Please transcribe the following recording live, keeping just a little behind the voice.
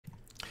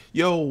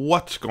Yo,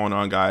 what's going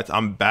on, guys?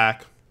 I'm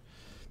back.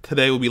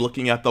 Today we'll be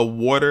looking at the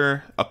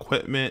water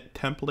equipment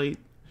template.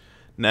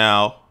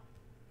 Now,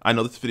 I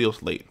know this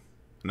video's late.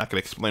 I'm not gonna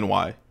explain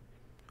why.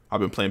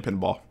 I've been playing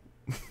pinball.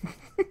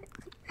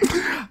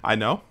 I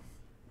know.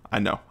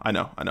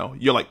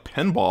 You're like,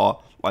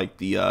 pinball, like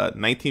the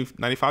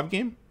 1995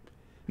 game?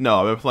 No,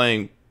 I've been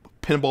playing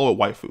pinball with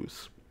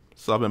waifus.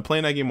 So I've been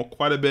playing that game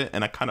quite a bit,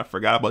 and I kind of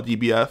forgot about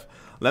DBF.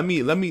 Let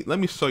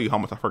me show you how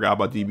much I forgot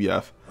about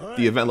DBF.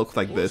 The event looks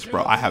like this,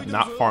 bro. I have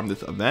not farmed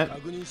this event.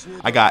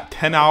 I got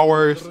 10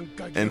 hours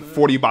and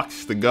 40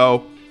 boxes to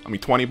go. I mean,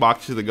 20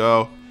 boxes to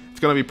go. It's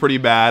gonna be pretty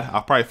bad.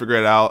 I'll probably figure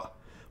it out.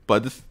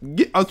 But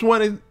I just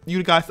wanted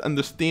you guys to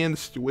understand the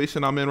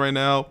situation I'm in right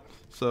now.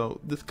 So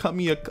just cut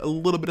me a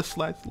little bit of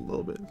slack, a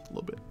little bit.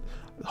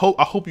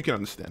 I hope you can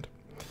understand.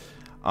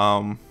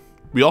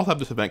 We also have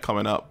this event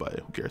coming up, but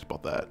who cares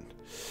about that?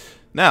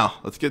 Now,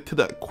 let's get to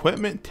the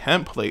equipment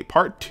template,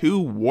 part 2,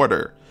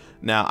 water.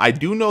 Now, I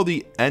do know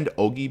the end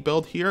Ogi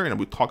build here, and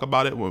we'll talk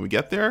about it when we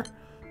get there,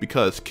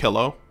 because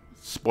Kilo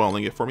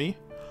spoiling it for me.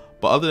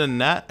 But other than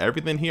that,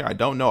 everything here I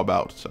don't know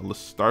about. So let's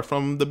start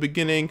from the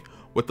beginning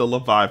with the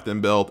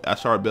Leviathan build,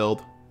 SR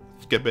build.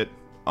 Skip it.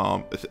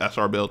 It's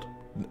SR build.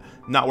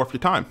 Not worth your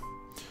time.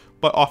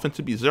 But offense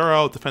to be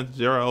 0, defense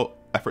 0,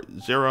 effort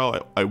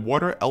 0. A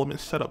water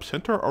element setup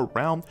center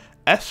around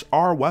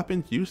SR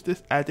weapons. Use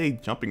this as a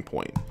jumping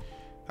point.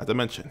 As I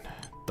mentioned,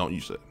 don't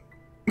use it.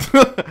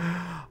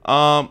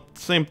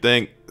 Same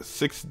thing.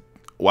 6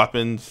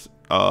 weapons,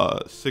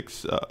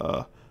 6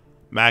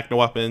 Magna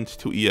weapons,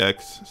 2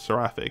 EX,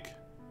 Seraphic,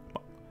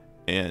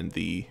 and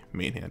the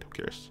main hand. Who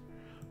cares?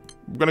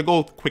 We're gonna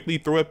go quickly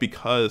through it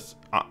because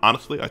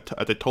honestly, as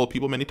I told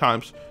people many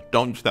times,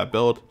 don't use that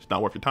build. It's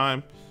not worth your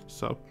time.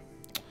 So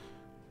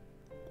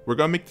we're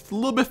gonna make this a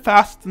little bit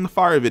faster than the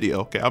fire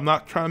video. Okay, I'm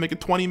not trying to make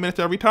it 20 minutes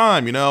every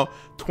time. You know,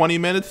 20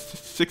 minutes,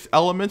 6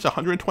 elements,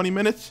 120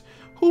 minutes.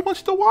 Who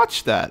wants to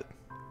watch that?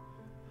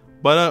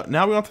 But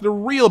now we're on to the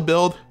real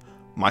build.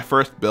 My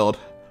first build,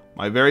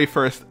 my very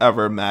first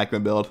ever Magna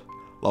build,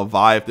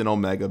 Leviathan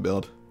Omega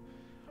build.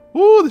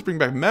 Woo, this brings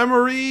back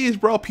memories,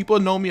 bro. People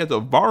know me as a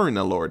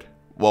Varuna Lord.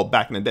 Well,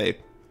 back in the day,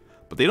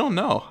 but they don't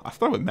know. I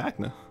started with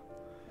Magna.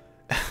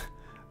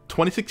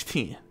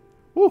 2016.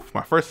 Woo,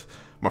 my first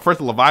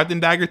Leviathan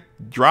dagger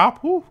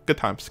drop. Woo, good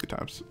times, good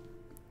times.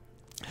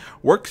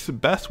 Works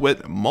best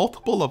with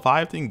multiple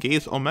Leviathan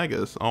Gaze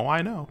Omegas. Oh,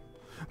 I know.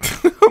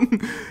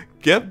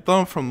 Get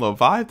them from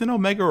Leviathan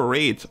Omega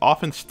raids.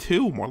 Offense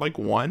 2, more like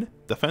 1.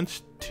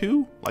 Defense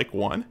 2, like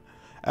 1.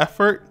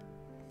 Effort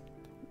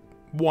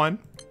 1.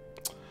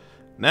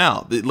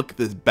 Now, look at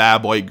this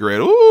bad boy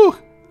grid. Ooh!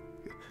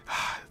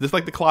 This is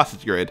like the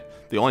Colossus grid.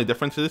 The only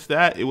difference is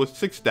that it was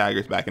 6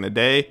 daggers back in the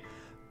day.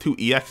 2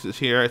 EXs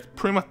here. It's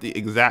pretty much the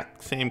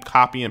exact same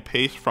copy and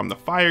paste from the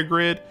fire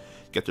grid.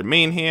 You got your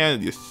main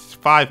hand, your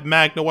 5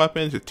 Magna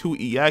weapons, your 2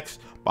 EX,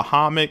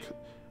 Bahamut,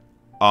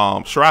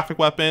 Seraphic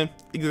weapon.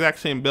 Exact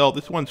same build.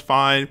 This one's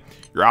fine.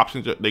 Your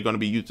options are, they're going to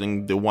be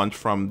using the ones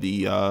from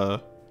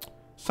the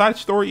side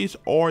stories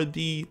or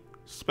the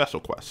special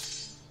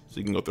quests. So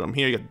you can go through them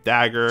here. You got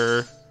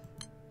dagger.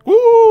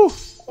 Woo!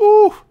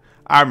 Woo!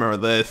 I remember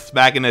this.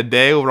 Back in the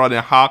day, we were running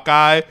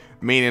Hawkeye,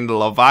 meaning the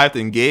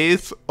Leviathan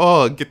Gaze.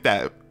 Oh, get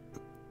that.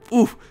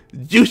 Oof.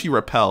 Juicy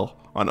repel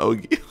on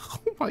Ogi. Oh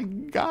my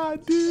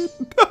god, dude.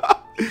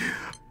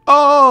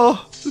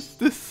 Oh,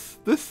 this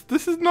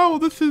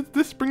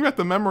brings back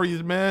the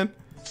memories, man.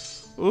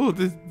 Ooh,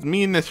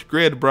 me and this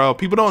grid, bro.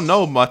 People don't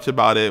know much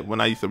about it when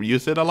I used to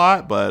use it a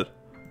lot, but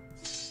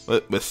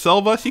with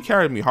Silva, she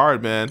carried me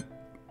hard, man.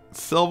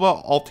 Silva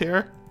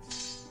Altair,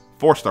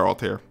 4-star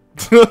Altair.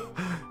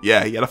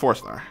 Yeah, he had a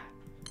 4-star.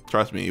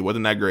 Trust me, it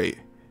wasn't that great.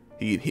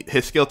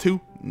 His skill 2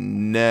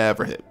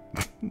 never hit.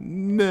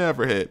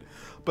 Never hit.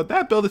 But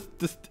that build is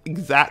just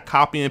exact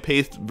copy and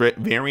paste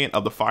variant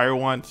of the fire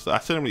one, so I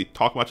shouldn't really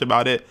talk much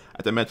about it.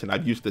 As I mentioned,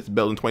 I've used this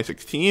build in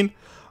 2016.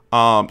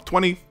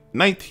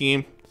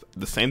 2019,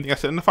 the same thing I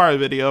said in the fire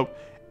video.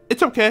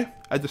 It's okay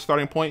as a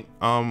starting point.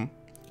 You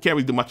can't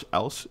really do much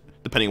else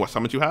depending on what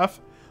summons you have.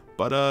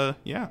 But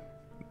yeah.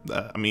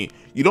 I mean,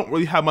 you don't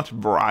really have much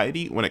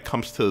variety when it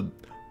comes to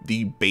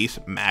the base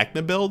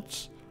Magna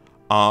builds.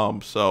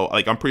 So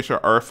like I'm pretty sure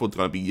Earth was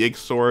gonna be Yig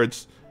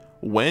swords.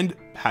 Wind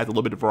has a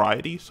little bit of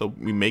variety, so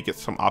we may get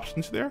some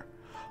options there.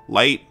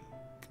 Light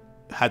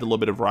has a little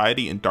bit of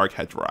variety, and Dark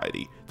has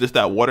variety. Just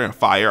that water and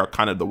fire are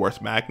kind of the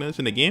worst Magnas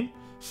in the game,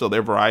 so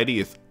their variety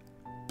is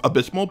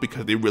abysmal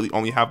because they really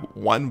only have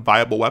one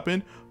viable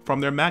weapon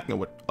from their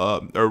Magna,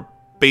 their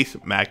base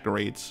Magna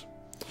raids.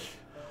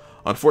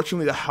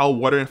 Unfortunately, that's how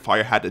water and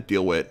fire had to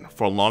deal with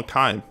for a long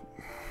time.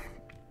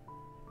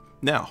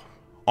 Now,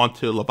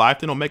 onto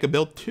Leviathan Omega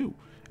build 2.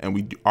 And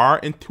we are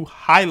into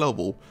high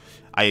level.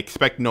 I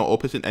expect no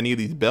Opus in any of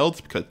these builds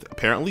because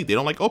apparently they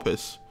don't like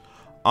Opus.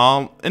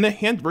 In a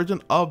hand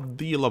version of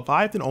the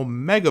Leviathan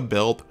Omega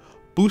build,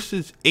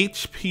 boosts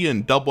HP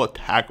and double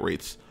attack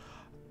rates.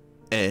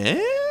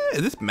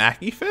 Is this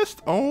Mackie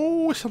Fist?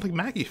 Oh, it sounds like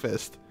Mackie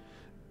Fist.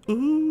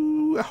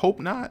 Ooh, I hope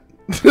not.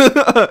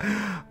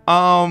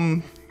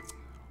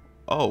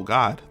 Oh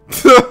god.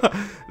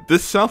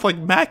 This sounds like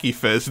Mackie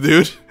Fist,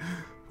 dude.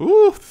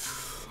 Ooh.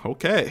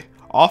 Okay.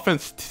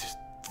 Offense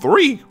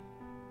 3.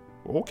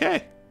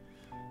 Okay.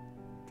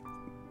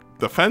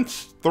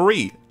 Defense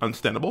 3.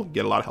 Understandable.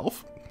 Get a lot of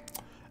health.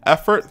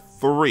 Effort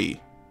 3.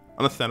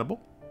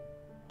 Understandable.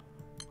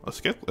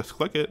 Let's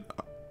click it.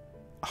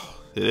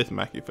 Oh, it is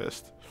Mackie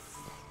Fist.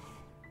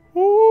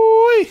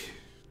 Ooh.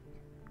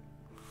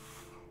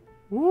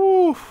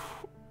 Ooh.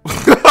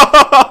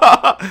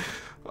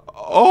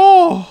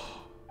 Oh.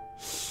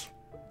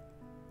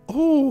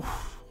 Oh.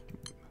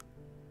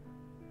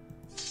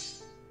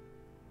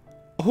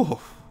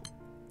 Oh.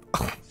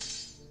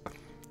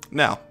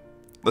 Now,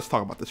 let's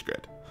talk about this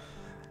grid.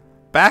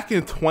 Back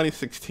in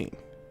 2016,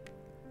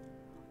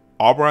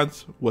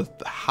 Auburn's was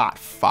the hot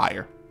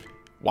fire.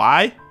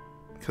 Why?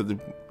 Because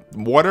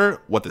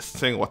water was a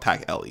single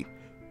attack Ellie.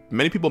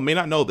 Many people may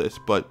not know this,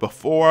 but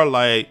before,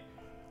 like,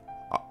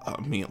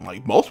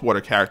 like most water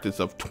characters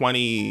of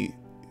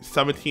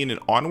 2017 and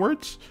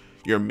onwards,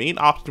 your main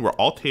options were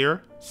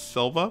Altair,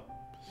 Silva,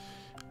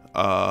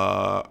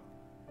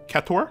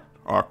 Cator,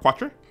 or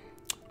Quattro,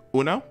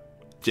 Uno.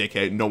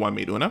 JK, no one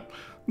made Uno.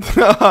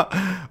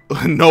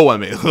 No one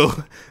made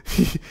Uno.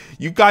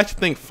 You guys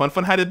think Fun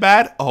had it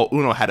bad? Oh,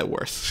 Uno had it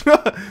worse.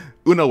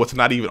 Uno was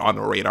not even on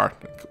the radar.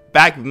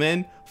 Back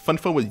then, Fun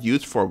was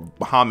used for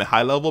Bahamut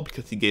high level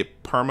because he gave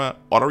perma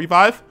auto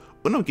revive.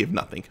 Uno gave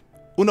nothing.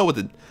 Uno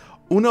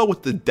was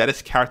the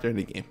deadest character in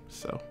the game.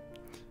 So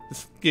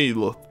just give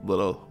you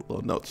little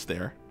notes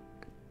there.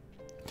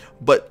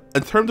 But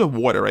in terms of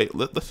water, right?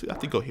 Let's have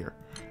to go here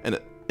and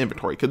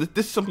inventory, because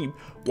this is something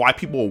why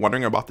people were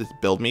wondering about this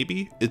build.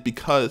 Maybe is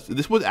because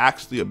this was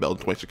actually a build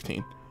in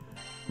 2016.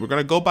 We're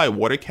gonna go by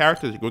water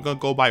characters. We're gonna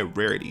go by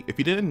rarity. If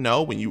you didn't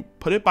know, when you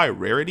put it by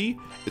rarity,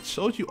 it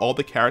shows you all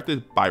the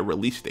characters by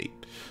release date.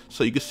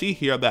 So you can see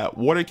here that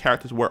water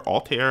characters were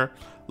Altair,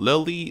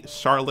 Lily,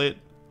 Charlotte,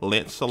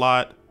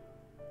 Lancelot.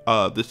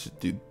 This is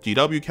the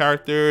GW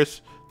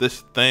characters.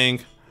 This thing,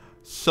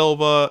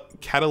 Silva,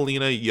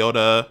 Catalina,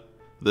 Yoda.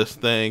 This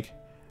thing,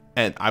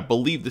 and I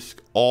believe this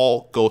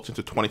all goes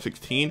into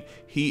 2016.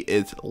 He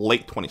is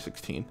late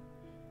 2016.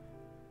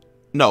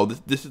 No,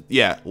 this is,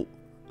 yeah,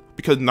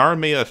 because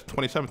Narmea is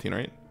 2017,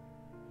 right?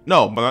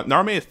 No, but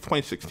Narmea is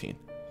 2016,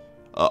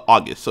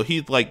 August. So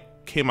he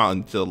like came out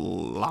in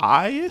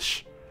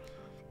July-ish.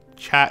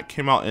 Chat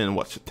came out in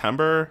what,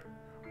 September?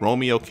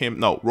 Romeo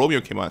came out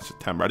in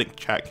September. I think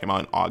Chat came out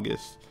in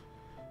August,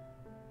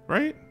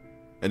 right?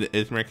 And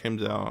Ismir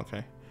came out,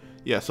 okay.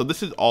 Yeah, so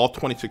this is all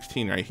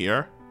 2016 right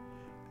here.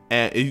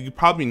 And you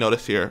probably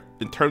notice here,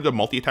 in terms of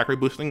multi-attack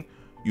rate boosting,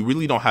 you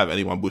really don't have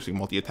anyone boosting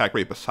multi-attack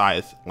rate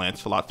besides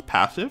Lancelot's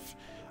passive.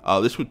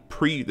 This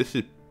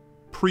is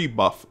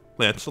pre-buff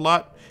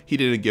Lancelot. He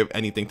didn't give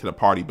anything to the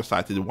party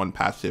besides his one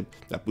passive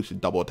that boosted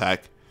double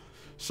attack.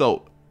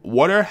 So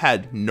Water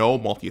had no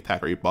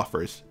multi-attack rate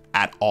buffers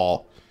at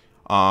all.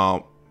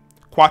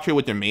 Quattro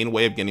was your main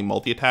way of getting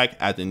multi-attack,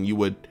 as in you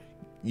would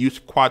use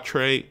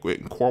Quattro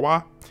with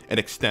Korwa and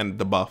extend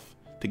the buff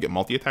to get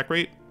multi-attack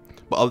rate.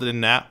 But other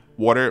than that,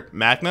 Water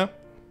Magna,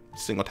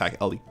 single attack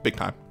Ellie, big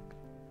time.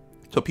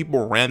 So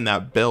people ran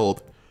that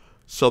build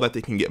so that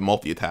they can get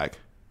multi-attack.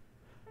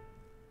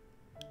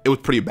 It was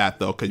pretty bad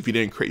though, because if you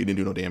didn't crit, you didn't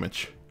do no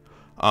damage.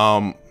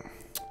 About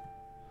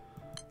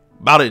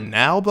it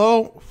now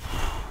though,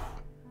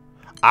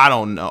 I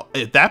don't know.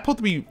 Is that supposed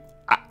to be,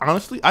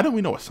 honestly, I don't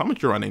even know what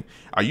summons you're running.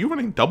 Are you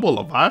running double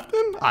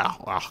Leviathan?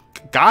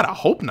 God, I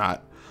hope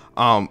not.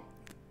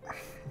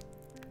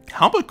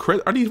 How much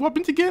crit are these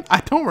weapons again?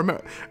 I don't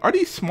remember. Are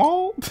these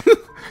small?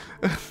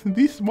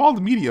 These small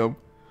to medium.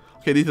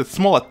 Okay, these are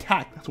small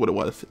attack. That's what it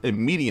was. A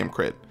medium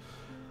crit.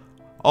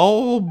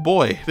 Oh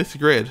boy, this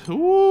grid.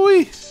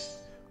 Ooh.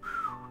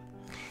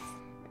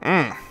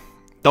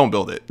 Don't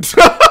build it.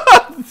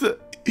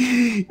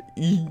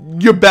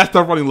 You're best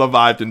off running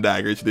Leviathan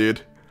daggers,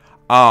 dude.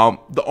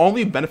 The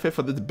only benefit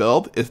for this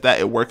build is that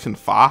it works in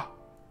Fa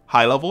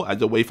high level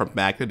as a way for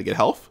Magna to get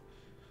health.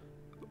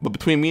 But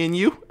between me and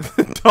you,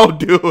 don't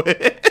do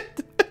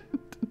it.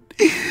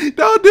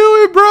 Don't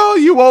do it, bro.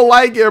 You won't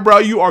like it, bro.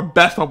 You are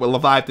best off with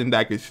Leviathan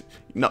daggers.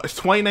 No, it's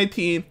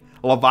 2019.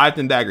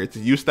 Leviathan daggers.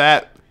 Use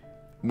that.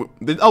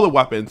 There's other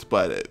weapons,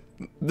 but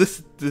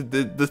this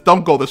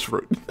don't go this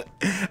route.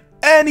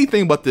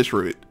 Anything but this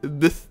route.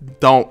 This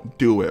don't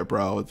do it,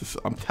 bro.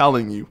 I'm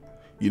telling you,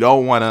 you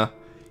don't wanna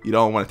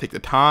take the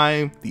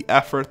time, the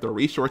effort, the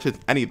resources,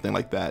 anything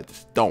like that.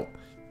 Just don't.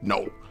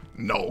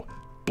 No.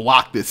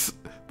 Block this.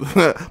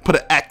 Put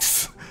an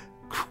X.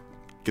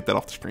 Get that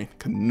off the screen.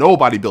 Cause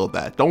nobody build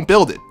that. Don't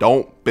build it.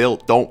 Don't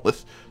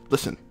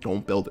listen.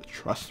 Don't build it.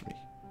 Trust me.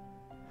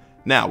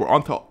 Now we're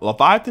on to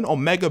Leviathan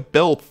Omega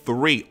build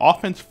 3.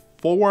 Offense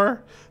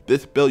 4.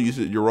 This build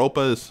uses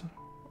Europa's.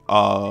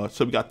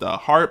 So we got the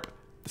harp,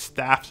 the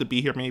staff to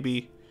be here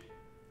maybe.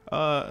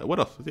 What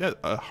else? Yeah,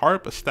 a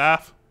harp, a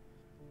staff.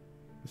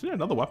 Is there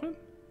another weapon?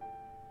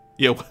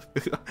 Yo,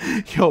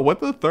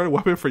 what's the third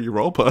weapon for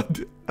Europa?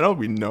 I don't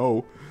even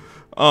know.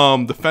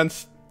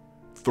 Defense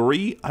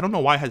 3, I don't know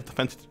why it has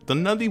defense.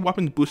 None of the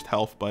weapons boost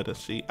health, but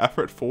let's see.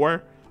 Effort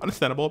 4,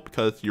 understandable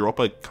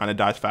kind of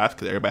dies fast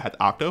because everybody has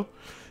Octo,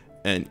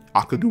 and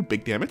Octo do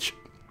big damage.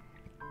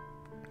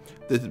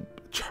 This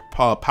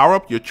power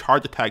up your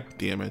charge attack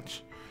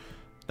damage.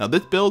 Now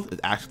this build is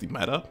actually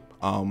meta.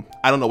 I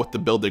don't know what the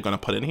build they're gonna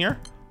put in here,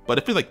 but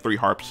it feels like 3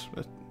 harps.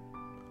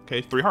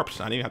 Okay, 3 harps.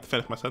 I didn't even have to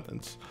finish my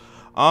sentence.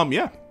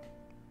 Yeah.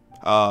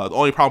 The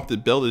only problem with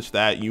the build is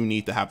that you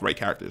need to have the right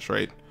characters,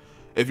 right?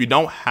 If you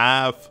don't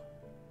have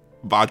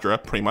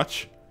Vajra, pretty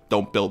much,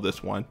 don't build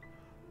this one.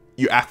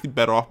 You're actually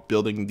better off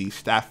building the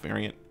staff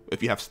variant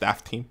if you have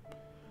staff team.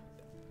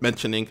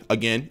 Mentioning,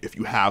 again, if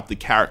you have the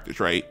characters,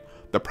 right?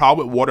 The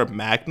problem with Water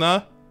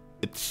Magna,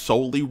 it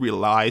solely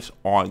relies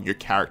on your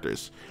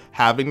characters.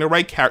 Having the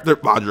right character,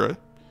 Vajra,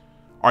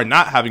 or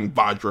not having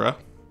Vajra,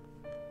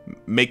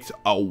 makes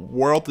a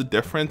world of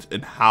difference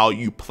in how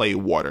you play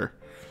Water.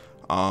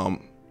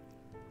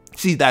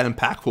 See that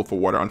impactful for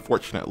Water,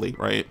 unfortunately,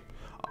 right?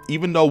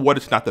 Even though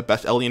Water's not the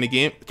best LE in the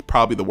game, it's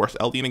probably the worst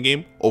LE in the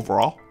game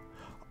overall.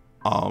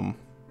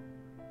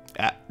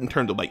 In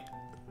terms of like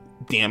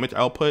damage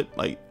output,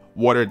 like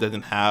Water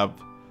doesn't have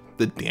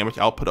the damage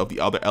output of the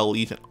other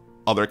LEs and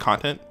other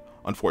content.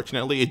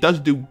 Unfortunately, it does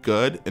do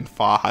good in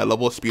far high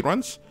level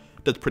speedruns.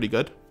 That's pretty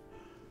good,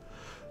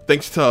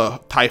 thanks to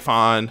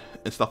Typhon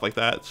and stuff like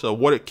that. So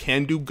Water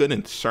can do good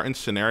in certain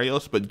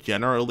scenarios, but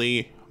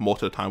generally,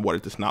 most of the time, Water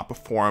does not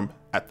perform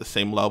at the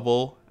same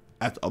level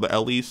as other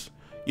LEs.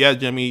 Yeah,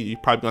 Jimmy, you're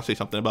probably gonna say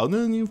something about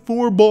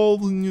 4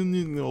 balls and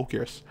who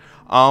cares.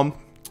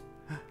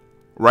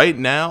 Right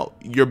now,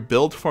 your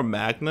build for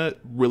Magna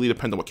really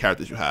depends on what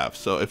characters you have.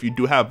 So if you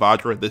do have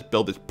Vajra, this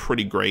build is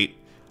pretty great.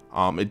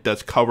 It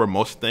does cover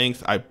most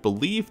things. I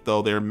believe,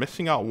 though, they're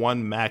missing out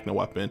one Magna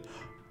weapon.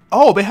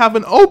 Oh, they have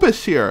an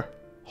Opus here.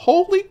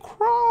 Holy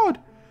crud.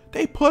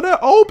 They put an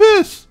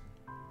Opus.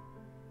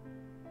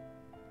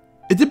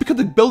 Is it because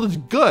the build is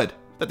good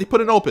that they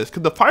put an Opus?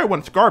 Because the fire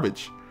one's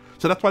garbage.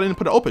 So that's why they didn't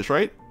put an Opus,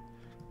 right?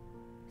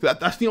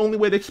 That's the only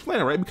way to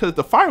explain it, right? Because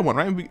the fire one,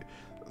 right?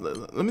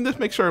 Let me just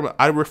make sure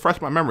I refresh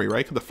my memory,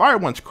 right? Because the fire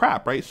one's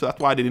crap, right? So that's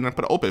why they didn't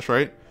put an Opus,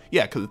 right?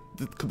 Yeah, because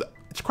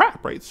it's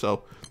crap, right?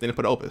 So they didn't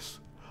put an Opus.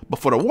 But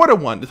for the Water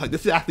one, it's like,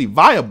 this is actually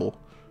viable.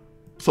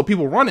 So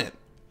people run it.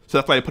 So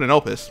that's why they put an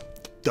Opus.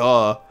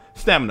 Duh.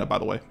 Stamina, by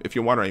the way, if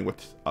you're wondering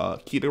what's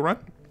key to run.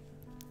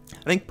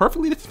 I think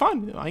perfectly, that's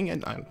fine.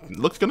 It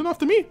looks good enough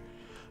to me.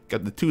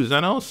 Got the 2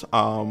 Zenos,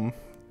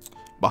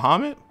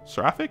 Bahamut,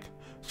 Seraphic.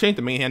 Change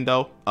the main hand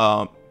though.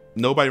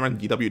 Nobody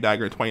runs DW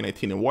Dagger in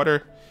 2019 in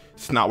Water.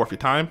 It's not worth your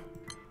time.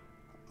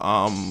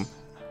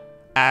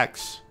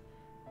 Axe.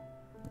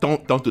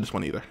 Don't do this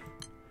one either.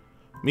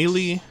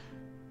 Melee.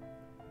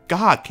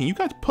 God, can you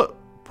guys put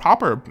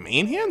proper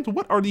main hands?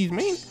 What are these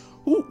main?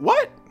 Who?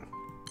 What?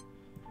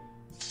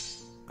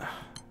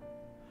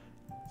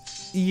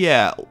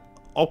 Yeah.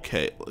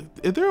 Okay.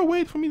 Is there a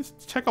way for me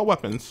to check out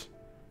weapons?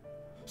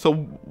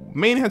 So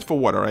main hands for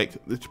Water, right?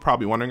 You're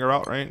probably wondering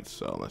about, right?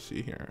 So let's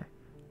see here.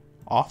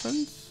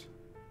 Offense.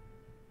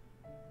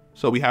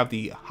 So we have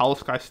the Hollow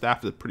Sky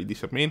Staff, is a pretty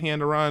decent main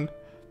hand to run.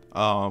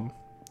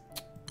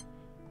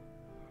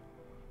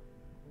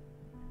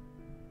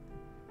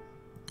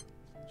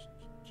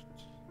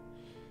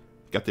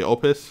 Got the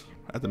Opus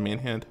as the main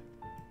hand.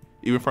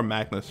 Even for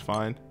Magna is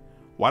fine.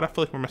 Why do I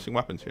feel like we're missing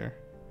weapons here?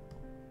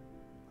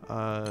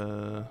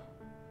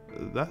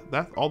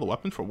 That's all the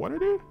weapons for Water,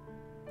 dude?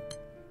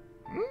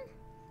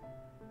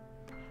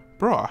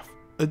 Bro,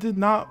 it did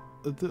not.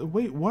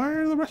 Wait,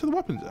 where are the rest of the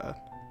weapons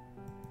at?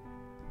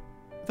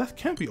 That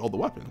can't be all the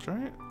weapons,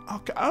 right?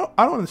 Okay, I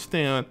don't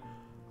understand.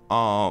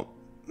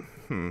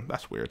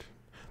 That's weird.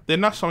 They're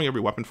not showing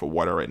every weapon for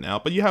Water right now,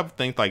 but you have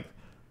things like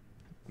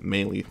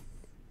mainly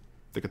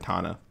the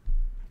Katana,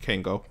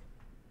 Kango.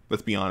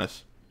 Let's be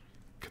honest.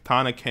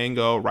 Katana,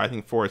 Kango,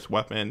 Rising Force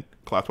weapon,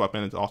 class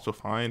weapon is also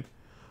fine.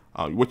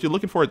 What you're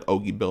looking for is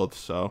Ogi builds,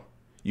 so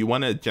you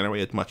want to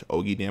generate as much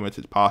Ogi damage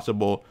as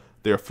possible.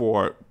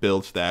 Therefore,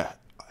 builds that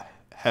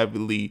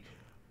heavily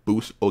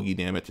boost Ogi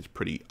damage is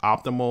pretty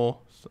optimal.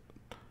 So,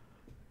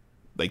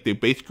 like, the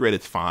base grid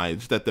is fine.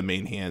 It's that the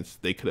main hands,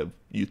 they could have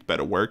used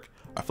better work.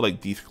 I feel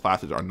like these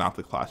classes are not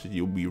the classes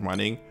you'll be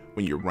running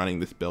when you're running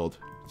this build.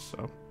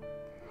 So,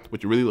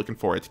 what you're really looking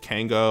for is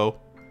Kango,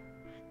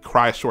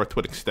 Cryosword to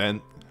an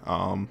extent.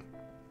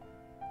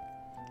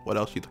 What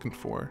else are you looking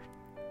for?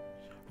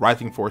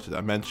 Rising Force, as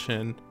I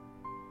mentioned.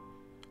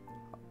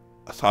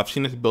 So I've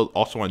seen this build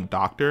also on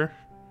Doctor.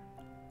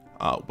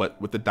 But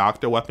with the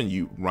Doctor weapon,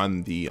 you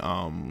run the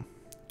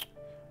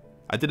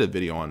I did a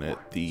video on it,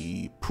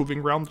 the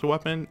Proving Grounds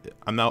weapon.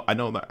 I know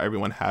that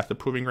everyone has the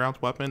Proving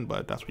Grounds weapon,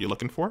 but that's what you're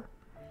looking for.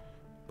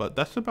 But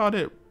that's about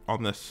it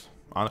on this,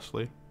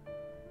 honestly.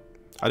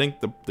 I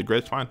think the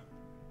grid's fine.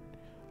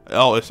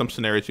 Oh, in some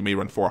scenarios you may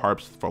run 4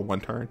 harps for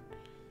 1 turn.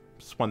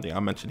 It's one thing I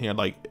mentioned here,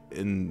 like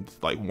in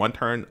like 1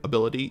 turn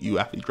ability, you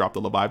actually drop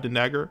the Leviathan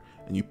Dagger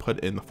and you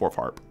put in the 4th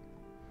harp.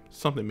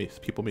 Something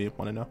people may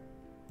want to know.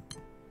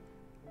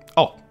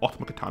 Oh,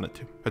 Ultimate Katana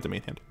too, as a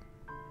main hand.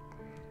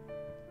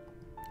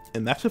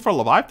 And that's it for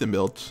Leviathan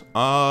builds.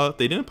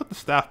 They didn't put the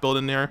staff build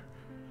in there.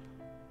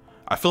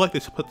 I feel like they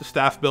should put the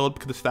staff build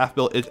because the staff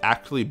build is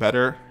actually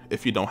better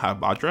if you don't have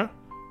Vajra.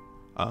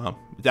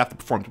 That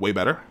performs way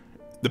better.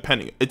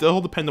 It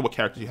all depends on what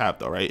characters you have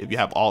though, right? If you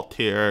have alt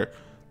tier,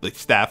 like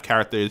staff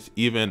characters,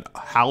 even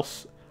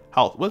house,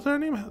 what's their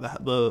name?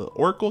 The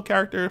Oracle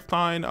character,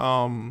 fine.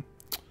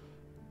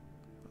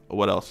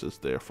 What else is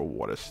there for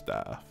water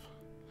staff?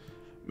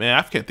 Man,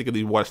 I can't think of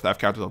these water staff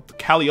characters.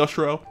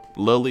 Cagliostro,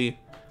 Lily,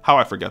 how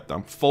I forget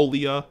them?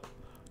 Folia,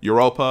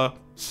 Europa,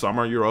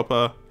 Summer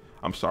Europa.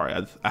 I'm sorry,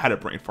 I had a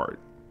brain fart.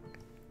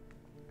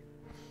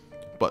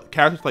 But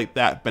characters like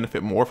that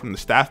benefit more from the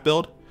staff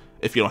build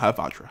if you don't have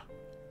Vajra.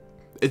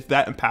 It's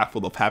that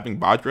impactful of having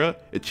Vajra,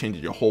 it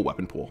changes your whole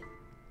weapon pool.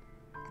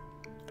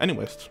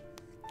 Anyways,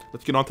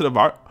 let's get on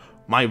to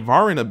my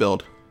Varina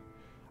build.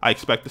 I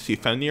expect to see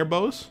Fenrir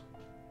bows.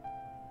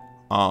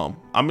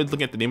 I'm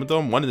looking at the name of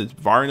them. One is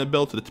Varina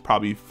build, so it's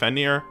probably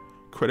Fenrir.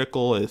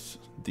 Critical is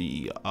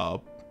the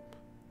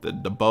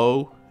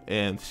bow,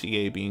 and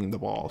CA being the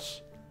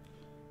balls.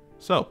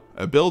 So,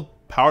 a build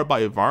powered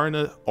by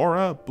Varina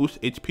Aura boosts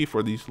HP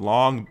for these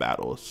long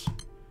battles.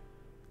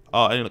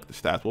 Oh, I didn't look at the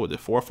stats. What was it?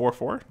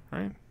 4-4-4,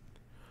 right?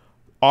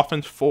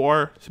 Offense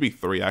 4, should be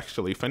 3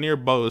 actually. Fenrir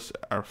bows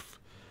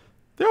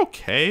they're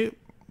okay,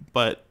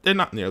 but they're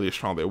not nearly as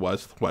strong as they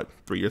was, what,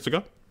 3 years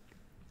ago?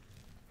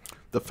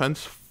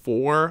 Defense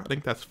 4, I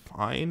think that's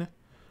fine.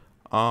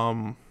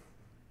 I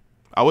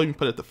would even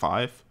put it to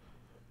 5.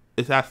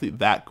 It's actually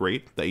that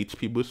great, the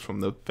HP boost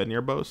from the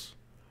Fenrir bows.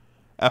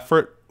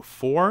 Effort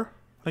 4,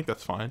 I think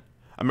that's fine.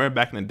 I remember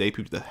back in the day,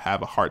 people that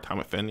have a hard time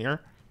with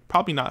Fenrir.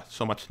 Probably not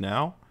so much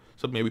now,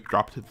 so maybe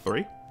drop it to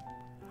 3.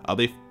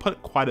 They've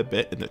put quite a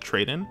bit in the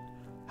trade-in.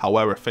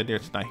 However,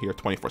 Fenrir's not here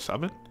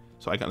 24/7,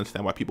 so I can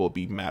understand why people would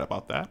be mad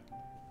about that.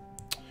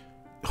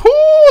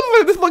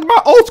 Ooh, this is like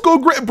my old school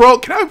grid, bro.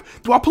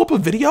 Do I pull up a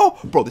video?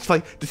 Bro, this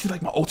is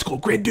like my old school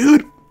grid,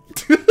 dude.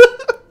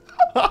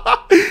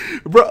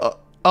 Bro,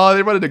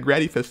 they run the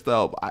Granny Fist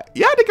though.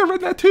 Yeah, I think I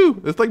read that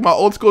too. It's like my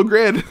old school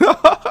grid.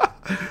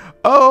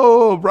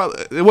 Oh,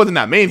 brother. It wasn't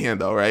that main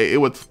hand though, right? It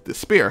was the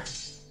spear.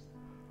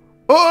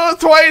 Oh,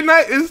 it's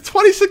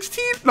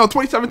 2016? No,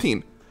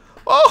 2017.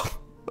 Oh,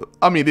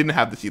 I mean, they didn't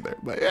have this either,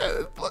 but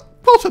yeah,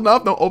 close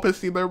enough. No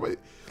opus either, but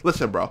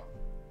listen, bro.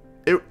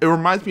 It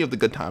reminds me of the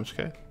good times,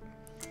 okay?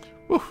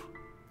 Woo.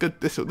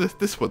 Good. This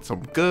was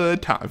some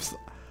good times.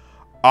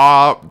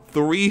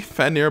 3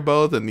 Fenrir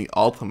bows and the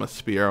Ultima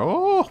Spear.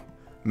 Oh,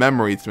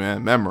 memories,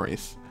 man,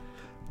 memories.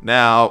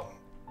 Now,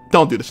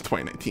 don't do this in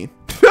 2019.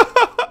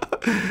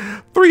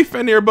 3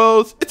 Fenrir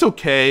bows. It's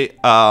okay.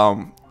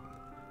 I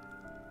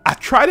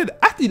tried it.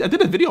 Actually, I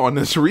did a video on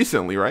this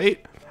recently,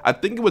 right? I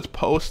think it was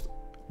post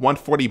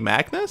 140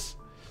 Magnus.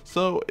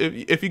 So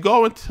if you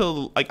go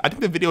into, like, I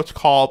think the video is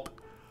called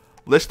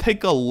 "Let's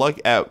Take a Look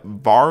at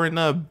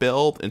Varina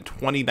Build in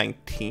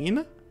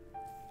 2019."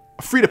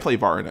 Free to play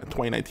Varina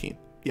 2019.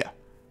 Yeah.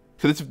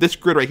 So this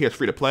grid right here is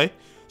free to play.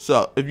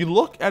 So if you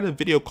look at a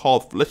video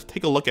called "Let's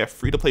Take a Look at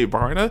Free to Play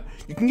Varina,"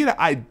 you can get an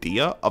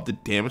idea of the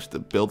damage the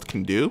build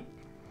can do.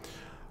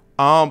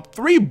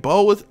 3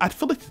 bows, I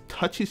feel like it's a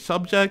touchy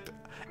subject.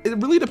 It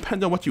really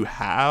depends on what you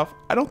have.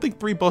 I don't think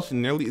 3 bows is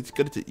nearly as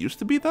good as it used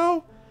to be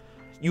though.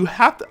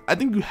 I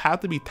think you have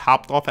to be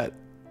topped off at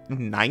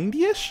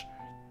 90-ish.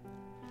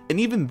 And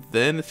even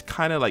then it's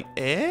kind of like,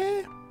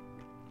 eh.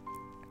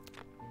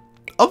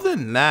 Other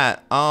than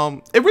that,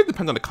 it really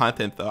depends on the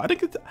content though. I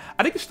think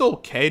it's still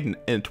okay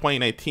in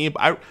 2019,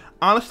 but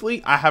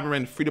honestly, I haven't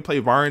ran free to play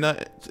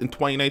Varina in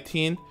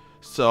 2019,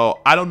 so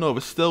I don't know if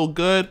it's still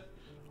good.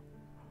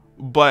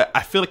 But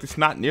I feel like it's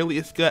not nearly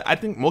as good. I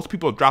think most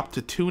people have dropped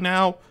to 2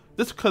 now,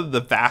 just because of the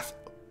vast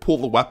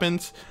pool of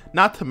weapons.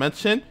 Not to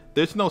mention,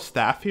 there's no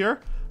staff here.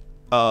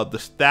 The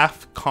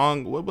staff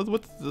Kong,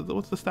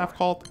 what's the staff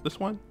called? This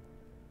one,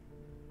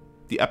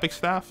 the epic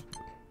staff.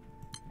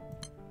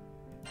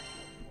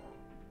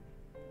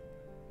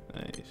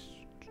 Nice.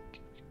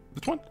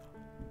 This one?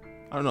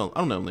 I don't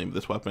know the name of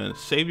this weapon.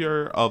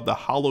 Savior of the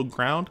Hollow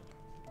Ground.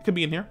 It could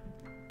be in here.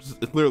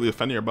 It's literally a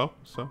Fenrir bow,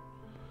 so.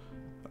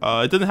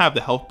 It doesn't have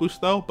the health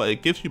boost though, but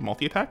it gives you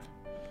multi-attack,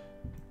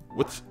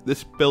 which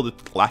this build is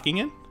lacking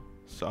in.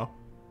 So,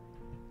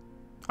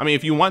 I mean,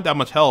 if you want that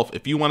much health,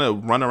 if you want to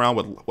run around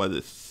with, what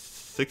is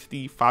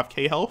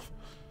 65k health?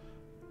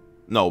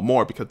 No,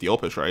 more, because the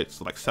opus, right?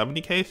 It's like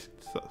 70k,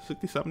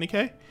 60,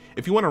 70k.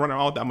 If you want to run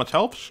around with that much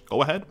health,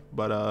 go ahead.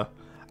 But I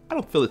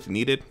don't feel it's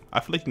needed. I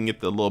feel like you can get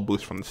the little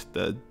boost from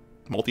the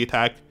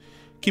multi-attack.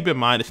 Keep in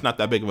mind, it's not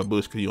that big of a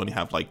boost because you only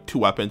have like 2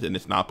 weapons and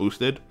it's not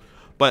boosted.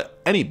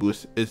 But any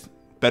boost is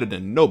better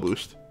than no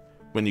boost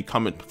when you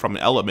come in from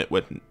an element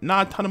with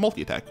not a ton of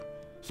multi-attack,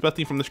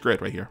 especially from this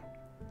grid right here.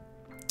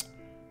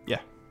 Yeah.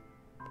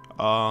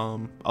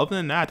 Other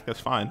than that, that's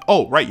fine.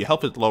 Oh, right, your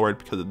health is lowered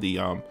because of the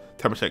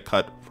 10%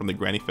 cut from the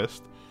Granny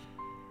Fist.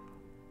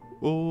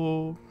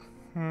 Oh,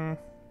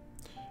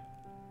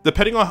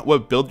 depending on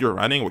what build you're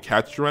running, what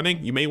character you're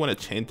running, you may want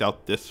to change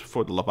out this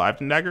for the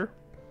Leviathan dagger.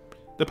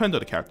 Depends on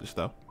the characters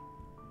though.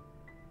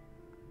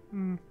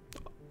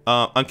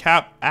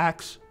 Uncap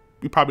axe,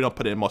 you probably don't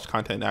put it in most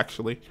content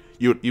actually.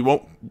 You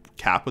won't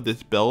cap with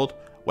this build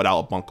without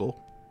a bunkle.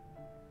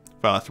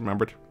 If I last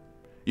remembered.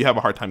 You have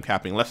a hard time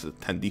capping unless it's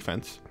 10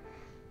 defense.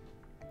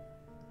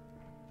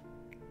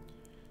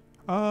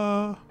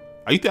 I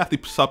used to have to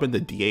sub in the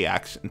DA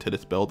axe into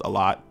this build a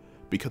lot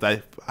because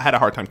I had a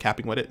hard time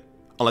capping with it.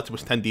 Unless it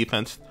was 10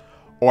 defense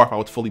or if I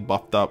was fully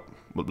buffed up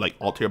with like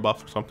all tier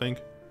buff or something.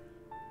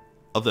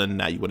 Other than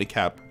that, you wouldn't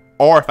cap.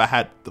 Or if I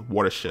had the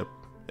water ship,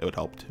 it would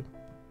help too.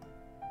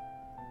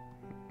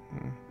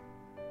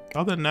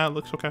 Other than that, it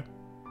looks okay.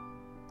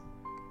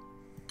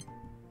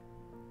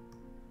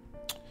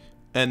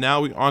 And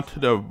now we're on to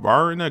the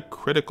Varna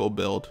critical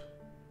build.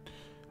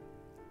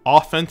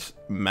 Offense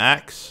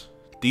max,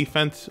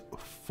 defense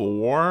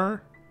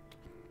 4.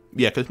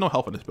 Yeah, because there's no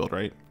health in this build,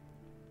 right?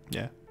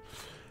 Yeah.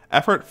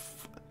 Effort.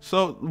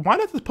 So why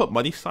not just put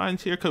money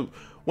signs here? Because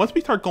once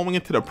we start going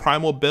into the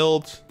primal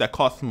builds that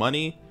cost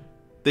money,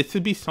 there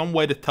should be some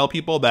way to tell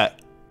people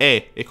that,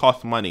 hey, it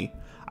costs money.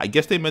 I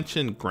guess they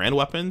mentioned grand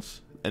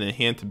weapons, an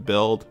enhanced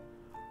build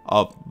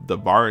of the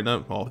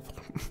Varna, well,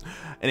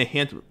 an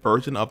enhanced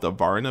version of the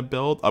Varna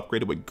build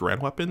upgraded with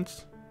grand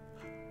weapons.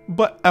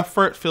 But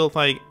effort feels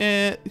like,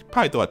 you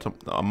probably throw out some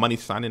money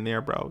sign in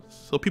there, bro,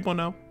 so people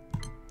know.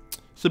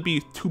 Should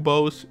be 2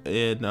 bows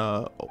and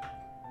oh,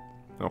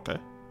 okay.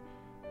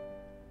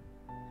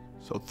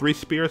 So 3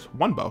 spears,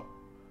 1 bow.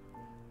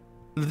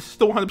 This is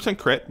still 100%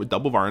 crit with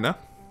double Varna.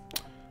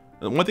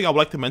 And one thing I would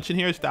like to mention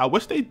here is that I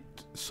wish they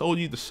sold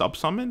you the sub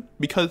summon,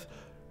 because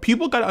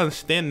people gotta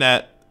understand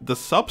that the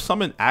sub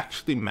summon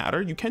actually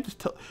matter. You can't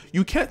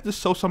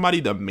just show somebody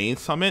the main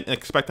summon and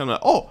expect them to,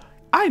 oh,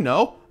 I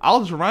know, I'll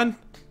just run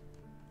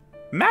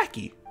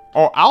Mackie,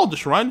 or I'll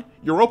just run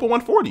Europa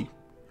 140.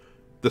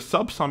 The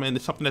sub summon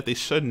is something that they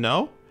should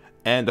know,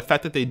 and the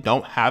fact that they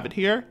don't have it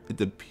here is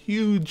a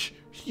huge,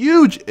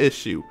 huge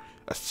issue,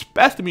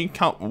 especially when you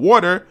count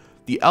water,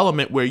 the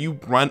element where you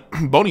run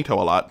Bonito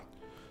a lot.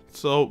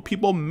 So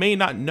people may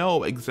not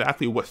know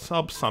exactly what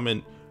sub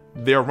summon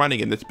they're running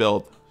in this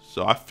build.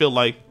 So I feel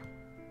like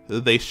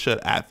they should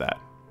add that.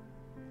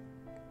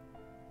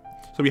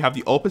 So we have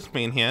the Opus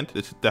main hand.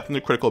 This is definitely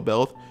a critical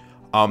build.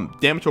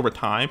 Damage over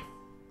time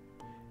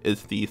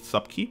is the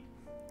sub key.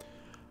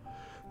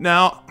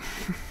 Now,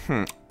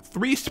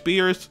 3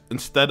 spears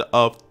instead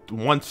of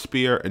 1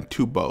 spear and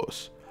 2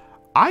 bows.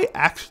 I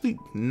actually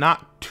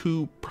not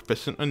too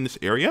proficient in this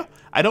area.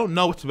 I don't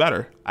know what's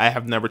better. I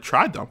have never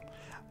tried them.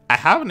 I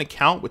have an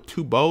account with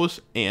 2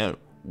 bows and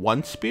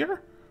 1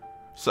 spear,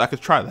 so I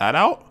could try that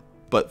out.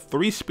 But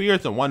 3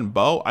 spears and 1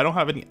 bow, I don't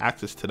have any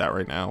access to that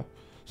right now.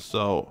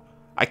 So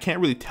I can't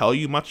really tell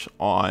you much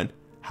on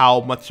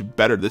how much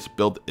better this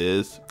build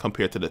is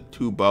compared to the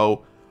 2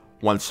 bow,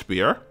 1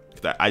 spear.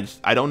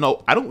 I don't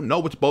know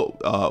which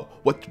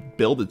what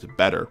build is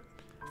better.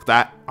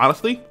 That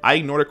honestly, I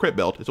ignore the crit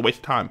build. It's a waste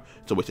of time.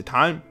 It's a waste of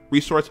time,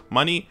 resource,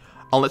 money.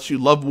 Unless you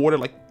love water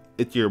like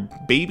it's your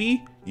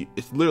baby,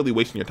 it's literally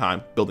wasting your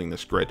time building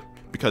this grid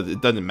because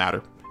it doesn't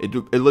matter. It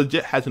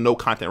legit has no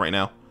content right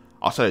now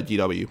outside of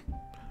GW.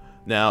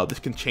 Now this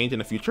can change in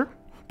the future,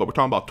 but we're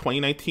talking about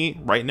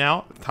 2019 right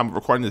now. At the time of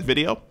recording this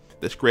video,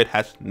 this grid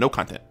has no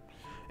content.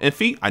 And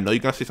Feet, I know you're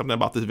gonna say something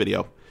about this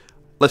video.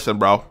 Listen,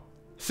 bro,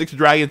 6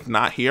 Dragons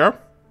not here.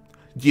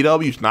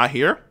 GW's not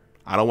here.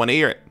 I don't want to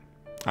hear it.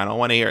 I don't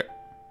want to hear it.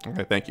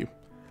 Okay, thank you.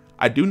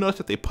 I do notice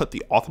that they put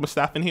the Ultima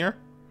staff in here,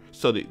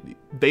 so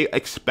they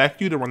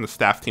expect you to run the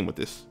staff team with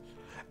this.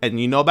 And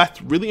you know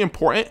that's really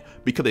important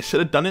because they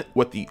should have done it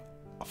with the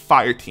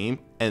Fire team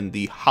and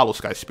the Hollow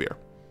Sky Spear.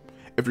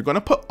 If you're going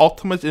to put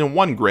Ultimas in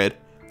one grid,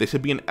 they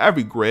should be in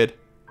every grid.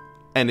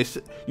 And it's,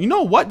 you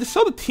know what? Just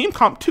sell the team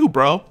comp too,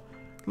 bro.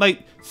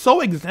 Like,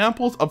 show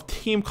examples of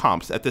team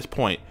comps at this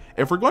point.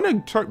 If we're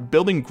going to start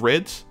building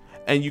grids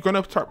and you're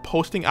going to start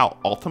posting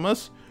out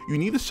Ultimas, you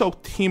need to show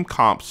team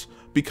comps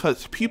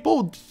because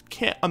people just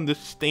can't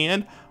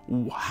understand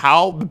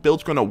how the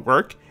build's going to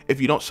work if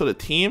you don't show the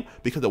team,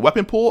 because the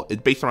weapon pool is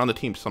based around the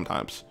team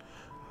sometimes.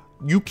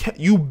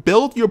 You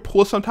build your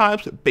pool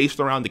sometimes based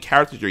around the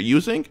characters you're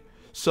using,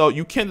 so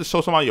you can't just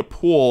show somebody your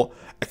pool,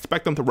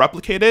 expect them to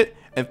replicate it,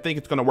 and think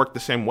it's going to work the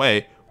same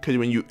way, because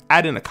when you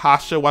add in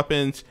Akasha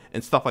weapons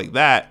and stuff like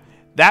that,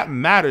 that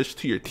matters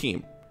to your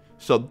team.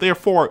 So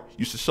therefore,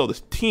 you should show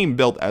this team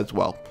build as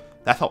well.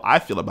 That's how I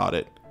feel about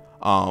it.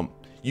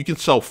 You can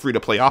sell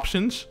free-to-play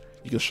options,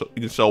 you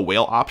can sell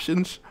whale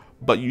options,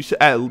 but you should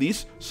at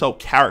least sell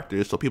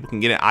characters so people can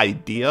get an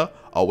idea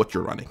of what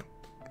you're running.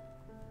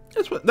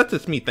 That's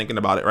just me thinking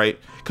about it, right?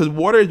 Because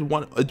water is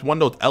one of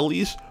those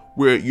LEs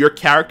where your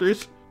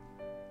characters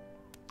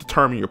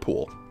determine your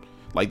pool.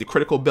 Like the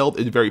critical build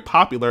is very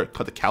popular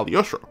because of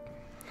Cagliostro.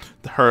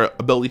 Her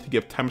ability to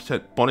give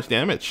 10% bonus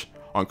damage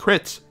on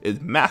crits is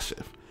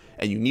massive,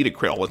 and you need a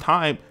crit all the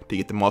time to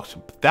get the most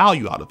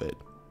value out of it.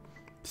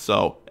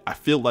 So I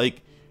feel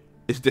like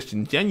it's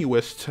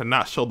disingenuous to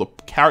not show the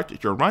characters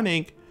you're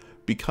running,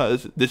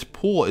 because this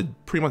pool is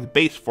pretty much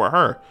based for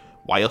her.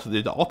 Why else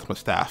did the Ultima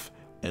staff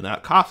and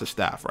not Casa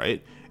staff,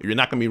 right? If you're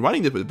not going to be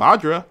running this with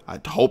Vajra, I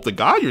hope to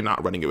God you're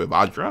not running it with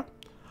Vajra.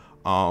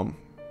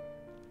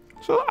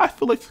 So I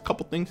feel like a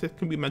couple things that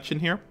can be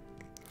mentioned here.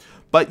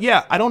 But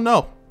yeah, I don't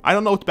know. I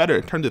don't know what's better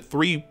in terms of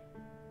 3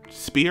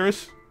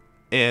 spears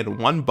and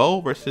 1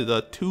 bow versus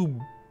a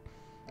 2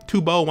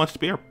 bow, 1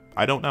 spear.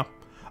 I don't know.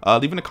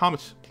 Leave in the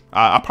comments.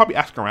 I'll probably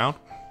ask around,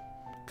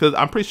 because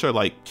I'm pretty sure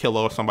like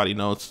Kilo or somebody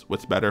knows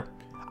what's better.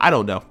 I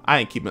don't know. I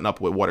ain't keeping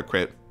up with water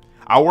crit.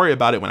 I'll worry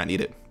about it when I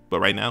need it, but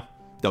right now,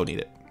 don't need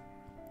it.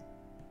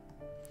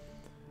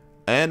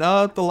 And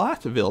the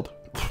last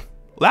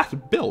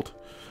build,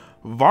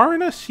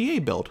 Varna CA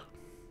build,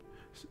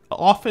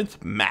 offense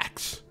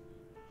max,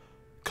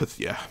 cause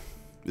yeah,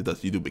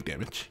 you do big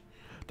damage.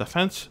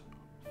 Defense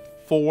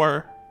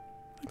 4,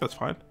 I think that's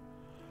fine.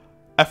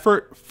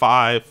 Effort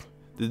 5.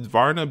 The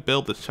Varna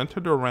build is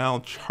centered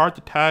around charge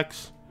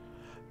attacks,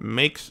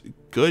 makes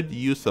good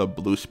use of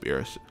blue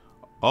spears.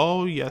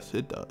 Oh yes,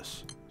 it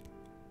does.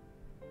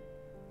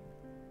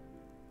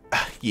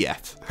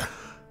 Yes.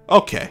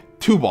 Okay,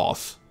 2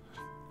 balls.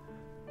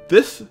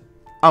 This,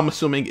 I'm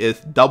assuming, is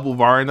double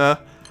Varna.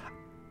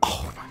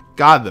 Oh my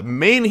god, the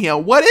main here.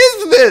 What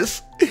is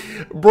this?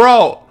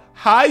 Bro,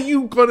 how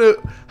you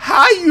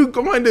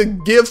gonna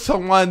give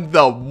someone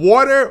the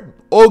water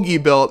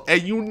Ogi build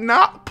and you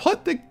not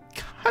put the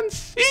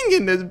Kansing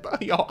in this?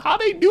 Yo, how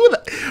they do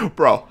that?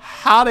 Bro,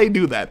 how they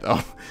do that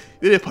though?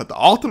 They didn't put the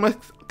ultimate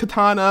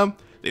katana.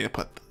 They didn't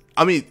put,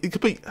 I mean,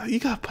 you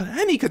gotta put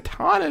any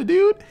katana,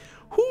 dude.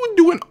 Who would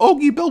do an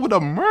Ogi build with a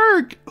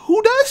Merc?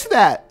 Who does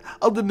that?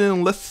 Other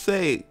than, let's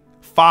say,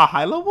 Fa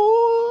high level?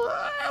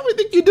 I would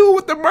think you do it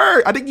with the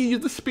Merc. I think you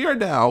use the spear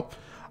now.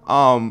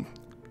 I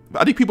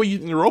think people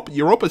using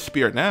Europa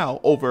spear now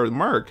over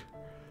Merc.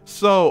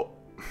 So,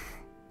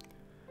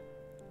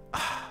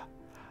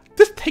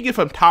 just take it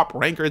from top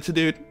rankers,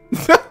 dude.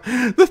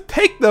 Just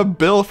take the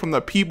build from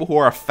the people who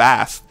are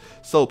fast,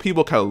 so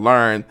people can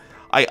learn.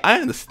 I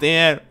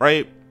understand,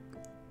 right?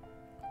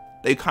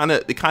 They kind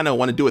of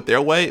want to do it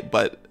their way,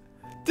 but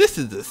this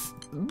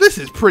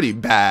is pretty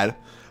bad.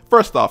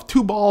 First off,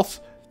 2 balls.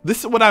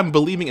 This is what I'm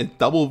believing is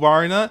double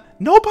Varna.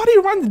 Nobody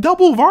runs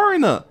double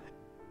Varna.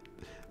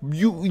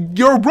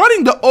 You're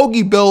running the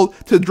Ogi build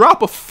to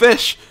drop a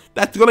fish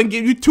that's gonna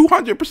give you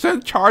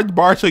 200% charge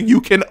bar so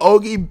you can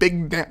Ogi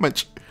big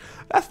damage.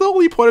 That's the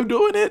only point of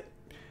doing it.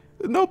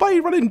 Nobody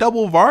running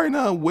double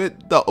Varna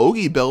with the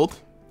Ogi build.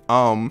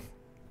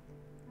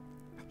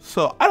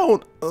 So I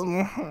don't.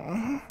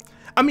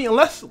 I mean,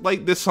 unless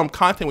like there's some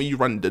content where you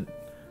run the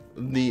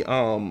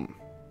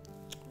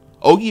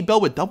Ogi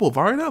build with double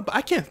Varna, but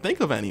I can't think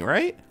of any,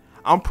 right?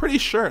 I'm pretty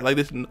sure like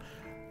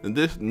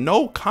there's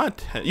no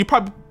content. You're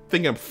probably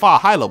thinking Fa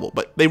high level,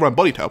 but they run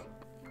Bodito.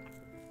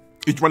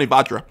 He's running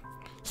Vajra,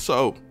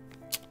 so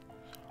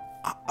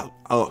I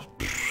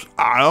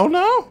don't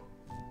know.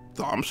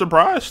 So I'm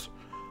surprised.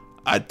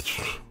 I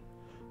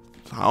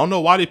don't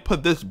know why they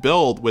put this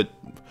build with.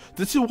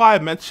 This is why I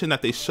mentioned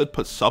that they should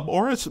put sub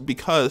auras,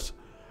 because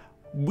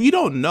we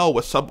don't know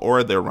what sub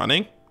aura they're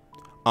running.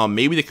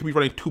 Maybe they could be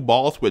running 2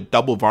 balls with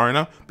double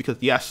Varna, because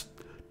yes,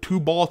 2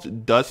 balls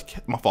does,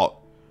 my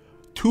fault.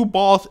 2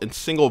 balls and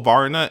single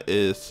Varna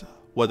is,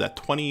 what, that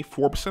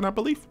 24%, I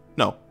believe?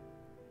 No,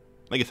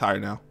 I think it's higher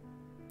now.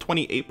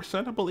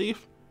 28%, I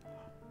believe,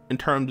 in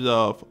terms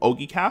of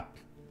Ogi cap.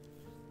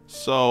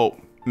 So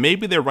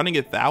maybe they're running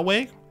it that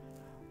way.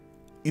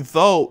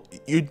 Though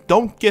you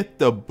don't get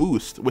the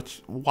boost,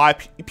 which why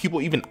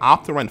people even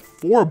opt to run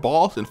 4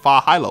 balls in Fa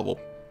high level.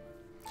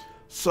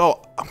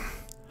 So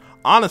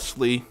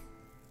honestly,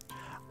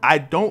 I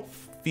don't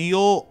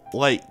feel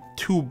like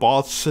 2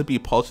 balls should be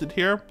posted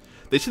here.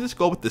 They should just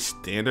go with the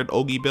standard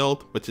Ogi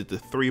build, which is the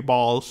 3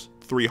 balls,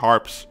 3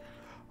 harps.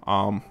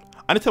 I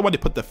understand why they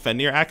put the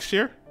Fenrir axe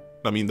here.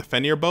 I mean the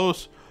Fenrir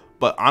bows,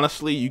 but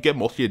honestly, you get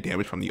most of your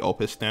damage from the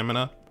Opus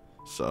stamina,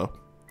 so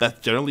that's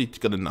generally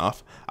good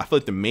enough. I feel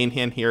like the main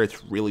hand here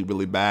is really,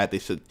 really bad. They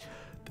should,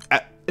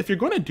 if you're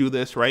going to do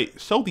this, right,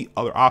 show the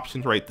other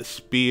options, right? The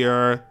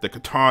spear, the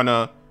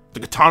katana. The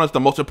katana is the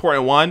most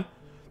important one.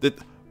 The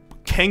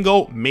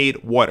Kengo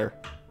made water.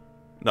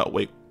 No,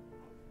 wait.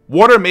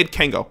 Water made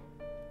Kengo.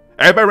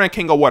 Everybody ran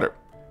Kengo water.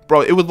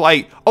 Bro, it was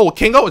like, oh,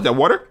 Kengo, is that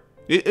water?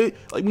 Like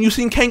when you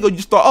seen Kengo, you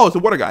just thought, oh, it's a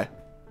water guy.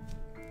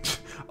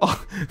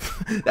 Oh,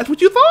 that's what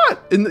you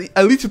thought.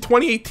 At least in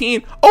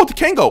 2018, oh, it's a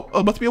Kengo.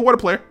 Oh, it must be a water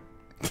player.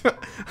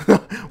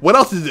 What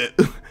else is it?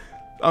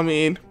 I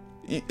mean,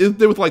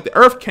 there was like the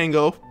Earth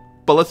Kengo,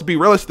 but let's be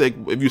realistic.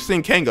 If you've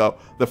seen Kengo,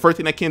 the first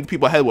thing that came to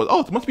people's head was,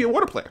 oh, it must be a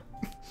water player.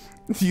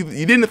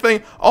 you didn't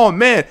think, oh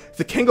man, it's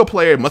a Kengo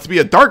player, it must be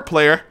a dark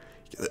player.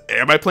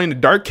 Everybody playing the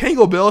dark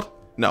Kengo build?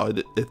 No,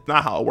 it's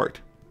not how it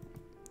worked.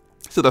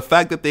 So the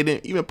fact that they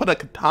didn't even put a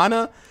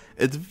katana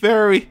is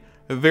very,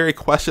 very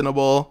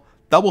questionable.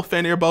 Double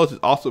Fenrir bows is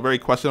also very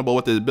questionable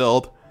with this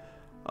build.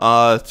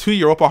 2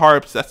 Europa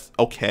harps, that's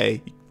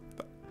okay.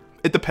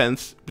 It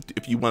depends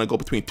if you want to go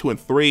between 2 and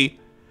 3.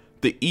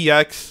 The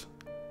EX,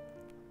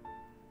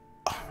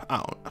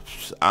 I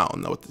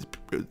don't know what this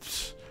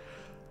is.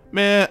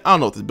 Man, I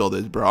don't know what this build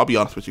is, bro. I'll be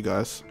honest with you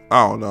guys.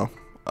 I don't know.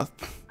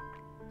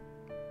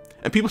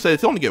 And people say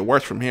it's only get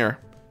worse from here.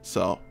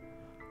 So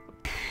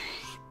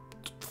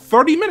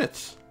 30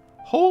 minutes.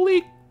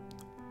 Holy.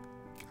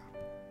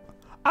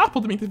 I was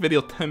supposed to make this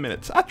video 10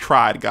 minutes. I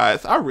tried,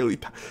 guys. I really.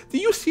 Do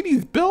you see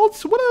these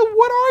builds? What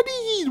are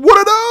these? What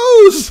are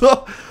those?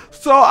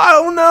 So I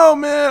don't know,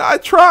 man. I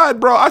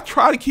tried, bro. I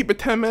tried to keep it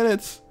 10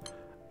 minutes.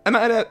 And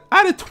I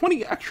added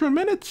 20 extra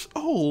minutes.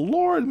 Oh,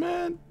 Lord,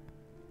 man.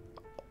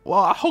 Well,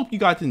 I hope you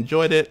guys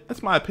enjoyed it.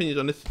 That's my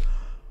opinion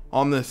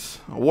on this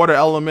water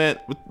element.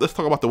 Let's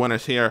talk about the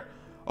winners here.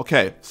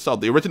 Okay, so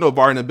the original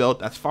Varna build,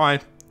 that's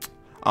fine.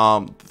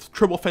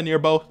 Triple Fenrir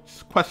bow,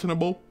 it's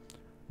questionable.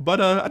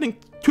 But I think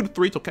 2 to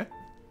 3 is okay.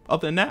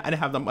 Other than that, I didn't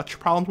have that much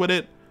problems with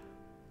it.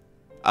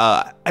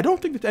 I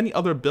don't think there's any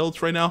other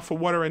builds right now for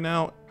water right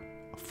now.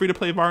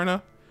 Free-to-play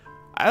Varna.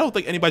 I don't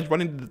think anybody's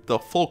running the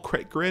full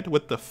crit grid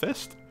with the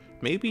fist.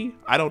 Maybe.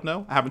 I don't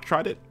know. I haven't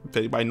tried it. If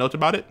anybody knows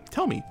about it,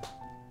 tell me.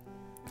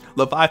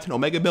 Leviathan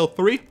Omega build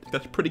 3.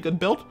 That's a pretty good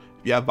build.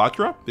 If you have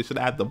Vajra, they should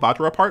add the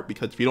Vajra part,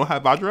 because if you don't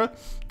have Vajra,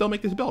 they'll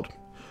make this build.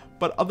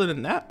 But other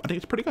than that, I think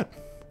it's pretty good.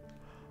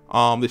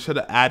 They should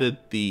have added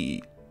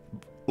the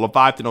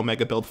Leviathan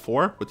Omega build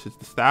 4, which is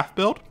the staff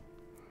build.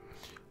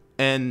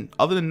 And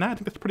other than that, I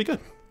think that's pretty good.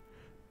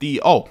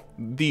 The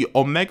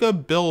Omega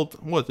build,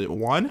 what was it,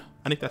 1?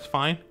 I think that's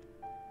fine.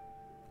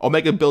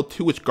 Omega build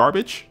 2 is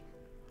garbage.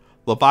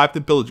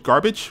 Leviathan build is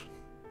garbage.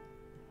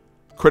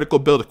 Critical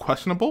build is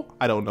questionable.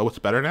 I don't know what's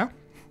better now.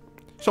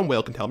 Some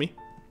whale can tell me.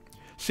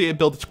 CA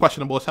build is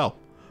questionable as hell.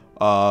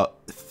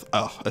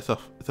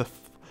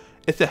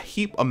 It's a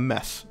heap of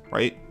mess,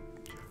 right?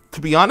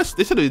 To be honest,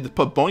 they should have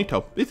put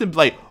Bonito. They should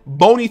like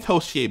Bonito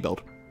CA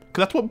build,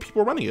 because that's what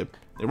people are running it.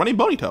 They're running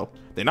Bonito.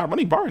 They're not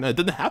running Varna. It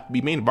doesn't have to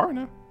be main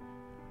Varna.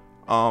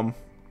 I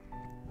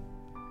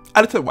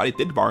don't know why they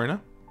did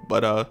Varna,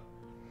 but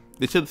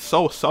they should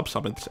so sub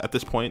summons at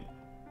this point,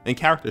 and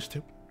characters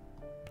too.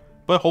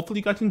 But hopefully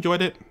you guys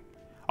enjoyed it.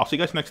 I'll see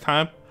you guys next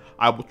time.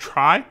 I will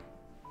try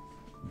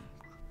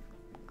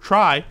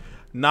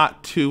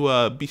not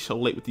to be so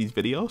late with these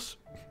videos.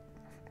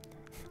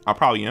 I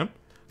probably am,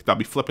 because I'll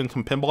be flipping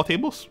some pinball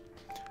tables.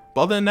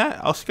 But other than that,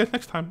 I'll see you guys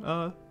next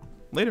time.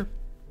 Later.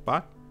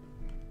 Bye.